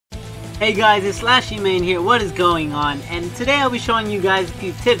Hey guys, it's Slashie Main here, what is going on? And today I'll be showing you guys a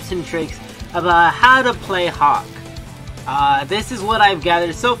few tips and tricks about how to play Hawk. This is what I've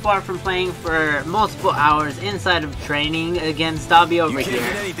gathered so far from playing for multiple hours inside of training against Dobby over here,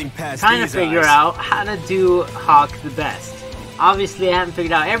 trying to figure out how to do Hawk the best. Obviously I haven't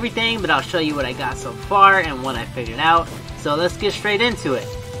figured out everything, but I'll show you what I got so far and what I figured out, so let's get straight into it.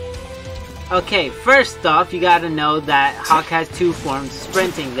 Okay, first off, you gotta know that Hawk has two forms of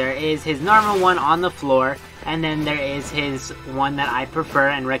sprinting. There is his normal one on the floor, and then there is his one that I prefer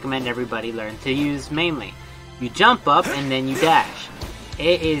and recommend everybody learn to use mainly. You jump up and then you dash.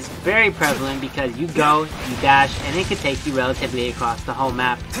 It is very prevalent because you go, you dash, and it can take you relatively across the whole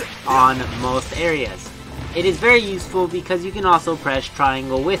map on most areas. It is very useful because you can also press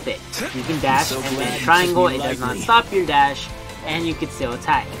triangle with it. You can dash and then triangle, it does not stop your dash, and you can still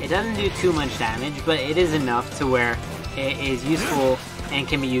attack. It doesn't do too much damage, but it is enough to where it is useful and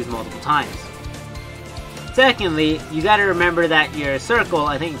can be used multiple times. Secondly, you gotta remember that your circle,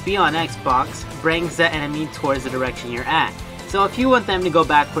 I think B on Xbox, brings the enemy towards the direction you're at. So if you want them to go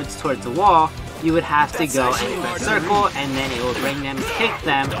backwards towards the wall, you would have to go and press circle, and then it will bring them, kick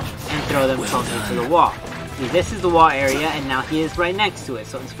them, and throw them closer to the wall. See, this is the wall area, and now he is right next to it,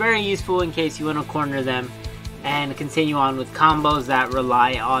 so it's very useful in case you want to corner them and continue on with combos that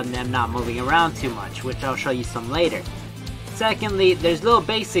rely on them not moving around too much, which I'll show you some later. Secondly, there's little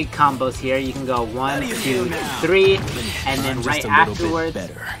basic combos here. You can go 1, 2, 3, and then right afterwards,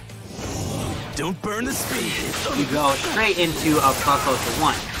 don't burn the speed. You go straight into a plus ultra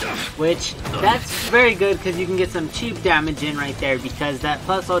 1, which that's very good because you can get some cheap damage in right there, because that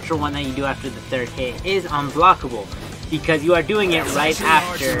plus ultra 1 that you do after the third hit is unblockable, because you are doing it right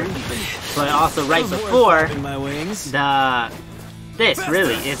after, but also right before it's the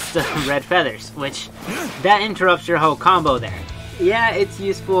red feathers, which that interrupts your whole combo there. Yeah, it's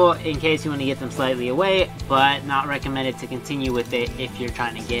useful in case you want to get them slightly away, but not recommended to continue with it if you're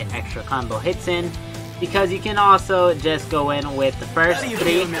trying to get extra combo hits in, because you can also just go in with the first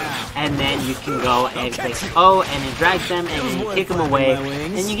 3, and then you can go and click O, and it drags them, and then you kick them away,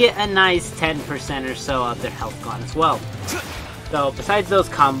 and you get a nice 10% or so of their health gone as well. So besides those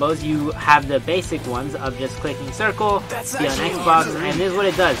combos, you have the basic ones of just clicking circle, be on Xbox, and this is what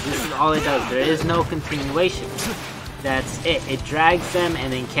it does. This is all it does. There is no continuation. That's it. It drags them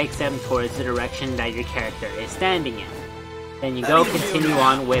and then kicks them towards the direction that your character is standing in. Then you go continue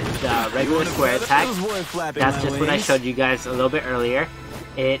on with the regular square attack. That's just what I showed you guys a little bit earlier.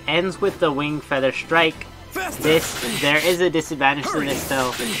 It ends with the wing feather strike. There is a disadvantage to this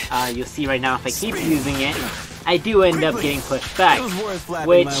though. You'll see right now if I keep using it, I do end up getting pushed back,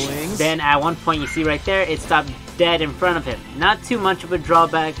 which then at one point you see right there, it stopped dead in front of him. Not too much of a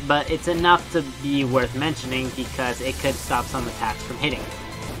drawback, but it's enough to be worth mentioning because it could stop some attacks from hitting.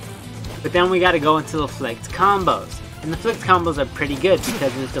 But then we gotta go into the flicked combos. And the flicked combos are pretty good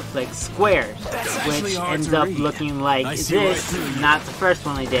because it's the flicked squares, which ends up looking like this, not the first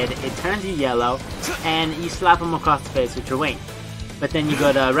one I did. It turns you yellow, and you slap them across the face with your wing. But then you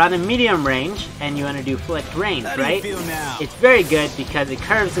go to around a medium range, and you want to do flicked range, right? It's very good because it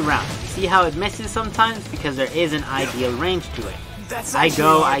curves around. See how it misses sometimes? Because there is an ideal range to it. I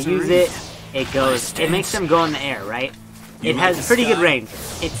use it, it makes them go in the air, right? It has pretty good range.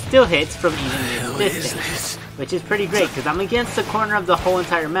 It still hits from even distance, which is pretty great because I'm against the corner of the whole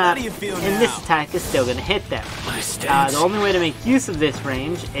entire map, and this attack is still going to hit them. The only way to make use of this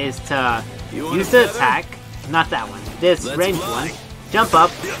range is to use the attack, not that one, this ranged one, jump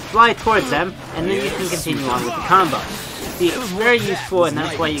up, fly towards them, and then you can continue on with the combo. See, it's very useful, and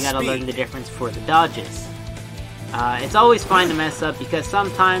that's why you gotta learn the difference for the dodges. It's always fine to mess up because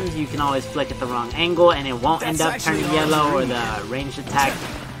sometimes you can always flick at the wrong angle and it won't end up turning yellow or the ranged attack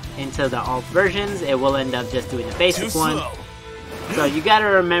into the alt versions. It will end up just doing the basic one. So you gotta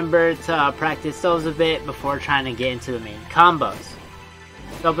remember to practice those a bit before trying to get into the main combos.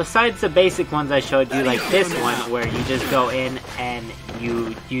 So besides the basic ones I showed you, like this one where you just go in and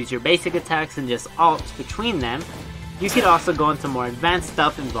you use your basic attacks and just alts between them, you could also go into more advanced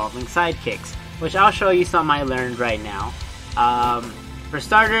stuff involving sidekicks, which I'll show you some I learned right now. For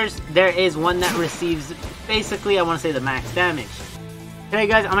starters, there is one that receives basically, I want to say, the max damage. Okay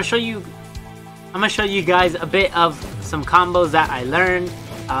guys, I'm gonna show you guys a bit of some combos that I learned.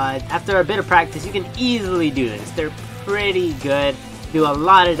 After a bit of practice, you can easily do this. They're pretty good. Do a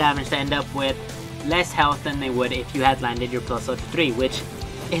lot of damage to end up with less health than they would if you had landed your plus ultra 3, which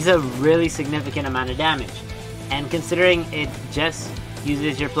is a really significant amount of damage. And considering it just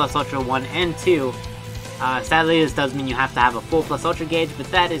uses your plus ultra 1 and 2, sadly this does mean you have to have a full plus ultra gauge, but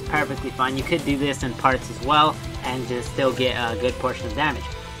that is perfectly fine. You could do this in parts as well and just still get a good portion of damage.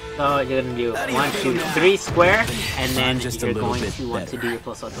 So you're gonna do 1, 2, 3 square, and then you're going to want to do your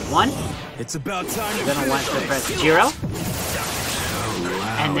plus ultra 1. It's about time. You're gonna want to press 0,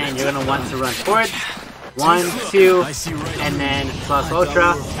 and then you're gonna want to run forward. 1, 2, and then plus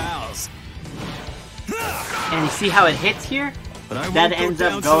ultra. And you see how it hits here? That ends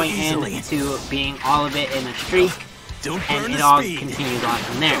up going into being all of it in a streak, and it all continues on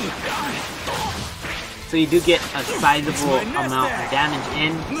from there. So you do get a sizable amount of damage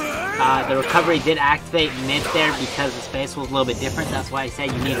in. The recovery did activate mid there because the space was a little bit different. That's why I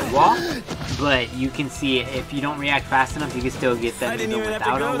said you need a wall. But you can see if you don't react fast enough, you can still get them even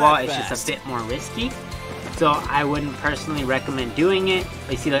without a wall. It's just a bit more risky. So I wouldn't personally recommend doing it.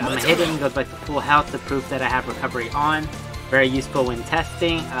 But you see, like, I'm hitting, goes back to full health, the proof that I have recovery on. Very useful when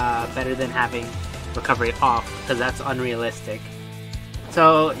testing. Better than having recovery off, because that's unrealistic.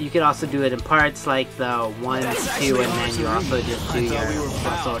 So you could also do it in parts, like the 1, 2, and then you also just do your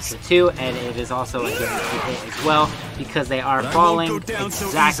plus ultra 2, and it is also a guaranteed hit as well, because they are falling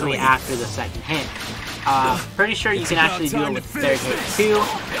exactly after the second hit. Pretty sure you can actually do it with the third hit too,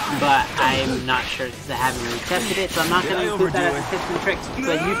 but I'm not sure because I haven't really tested it, so I'm not going to include that as a tips and tricks,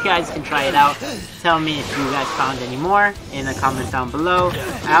 but you guys can try it out. Tell me if you guys found any more in the comments down below.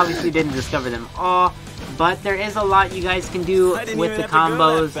 I obviously didn't discover them all, but there is a lot you guys can do with the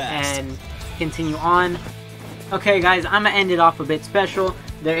combos and continue on. Okay guys, I'm going to end it off a bit special.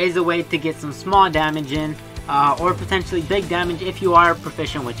 There is a way to get some small damage in, or potentially big damage if you are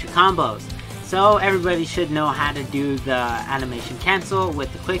proficient with your combos. So everybody should know how to do the animation cancel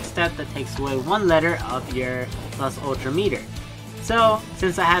with the quick step that takes away 1 letter of your plus ultra meter. So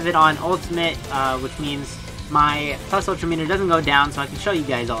since I have it on ultimate, which means my plus ultra meter doesn't go down, so I can show you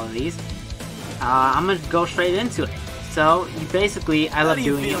guys all of these, I'm going to go straight into it. So you basically, I love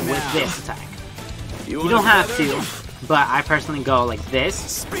doing it with this attack. You don't have to, but I personally go like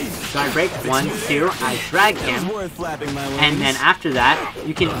this. So I break 1, 2, I drag him, and then after that,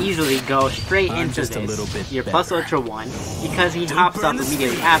 you can easily go straight into this, your plus ultra 1, because he hops up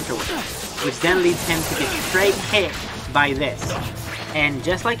immediately afterwards, which then leads him to get straight hit by this. And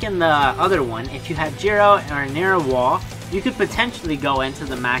just like in the other one, if you have Jiro or near a wall, you could potentially go into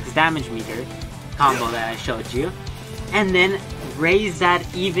the max damage meter combo that I showed you, and then raise that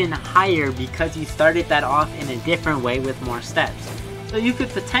even higher because you started that off in a different way with more steps. So you could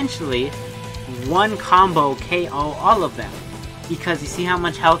potentially one combo KO all of them, because you see how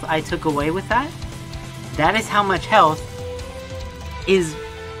much health I took away with that? That is how much health is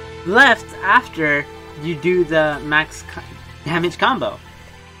left after you do the max damage combo.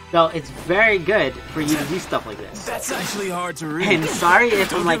 So it's very good for you to do stuff like this. That's actually hard to read. And sorry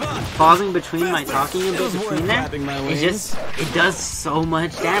if I'm like pausing between my talking a bit between there. It's just, it does so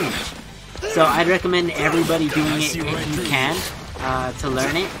much damage. So I'd recommend everybody doing it if you can, to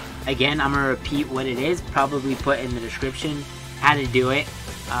learn it. Again, I'm gonna repeat what it is, probably put in the description how to do it.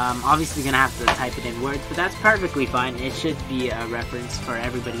 Obviously gonna have to type it in words, but that's perfectly fine. It should be a reference for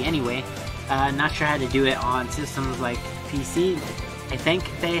everybody anyway. Not sure how to do it on systems like PC. I think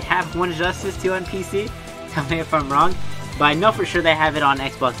they have One Justice 2 on PC. Tell me if I'm wrong. But I know for sure they have it on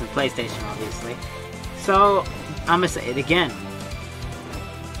Xbox and PlayStation, obviously. So, I'm gonna say it again.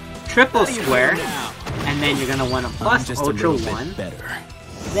 Triple square, and then you're gonna want to plus Ultra 1.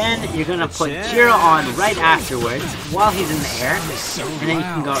 Then you're gonna put Jiro on right afterwards while he's in the air, and then you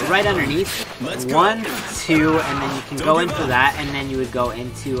can go right underneath. 1, 2, and then you can go in for that, and then you would go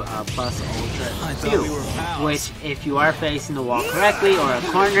into a plus Ultra 2, which if you are facing the wall correctly or a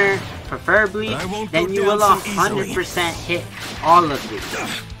corner, preferably, then you will 100% hit all of these.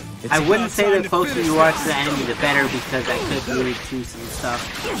 I wouldn't say the closer you are to the enemy, the better, because that could lead to some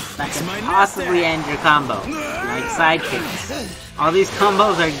stuff that could possibly end your combo, like sidekicks. All these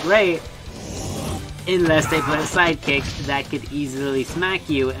combos are great, unless they put a sidekick that could easily smack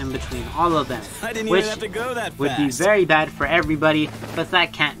you in between all of them, which would be very bad for everybody, but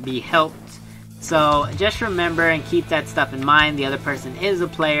that can't be helped. So just remember and keep that stuff in mind. The other person is a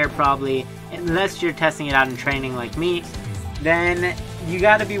player, probably, unless you're testing it out in training like me, then you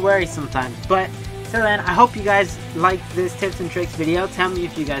gotta be wary sometimes. But till then, I hope you guys liked this tips and tricks video. Tell me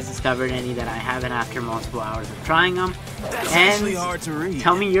if you guys discovered any that I haven't after multiple hours of trying them. And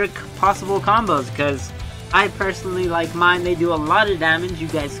tell me your possible combos, because I personally like mine. They do a lot of damage. You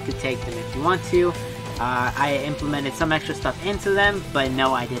guys could take them if you want to. I implemented some extra stuff into them, but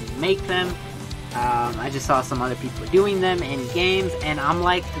no, I didn't make them. I just saw some other people doing them in games, and I'm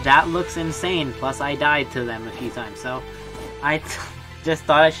like, that looks insane. Plus, I died to them a few times, so I just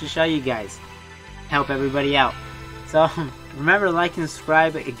thought I should show you guys. Help everybody out. So remember, like and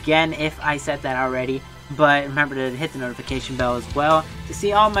subscribe again if I said that already. But remember to hit the notification bell as well to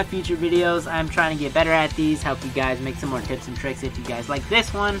see all my future videos. I'm trying to get better at these, help you guys make some more tips and tricks if you guys like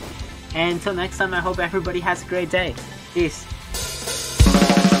this one. And until next time, I hope everybody has a great day. Peace.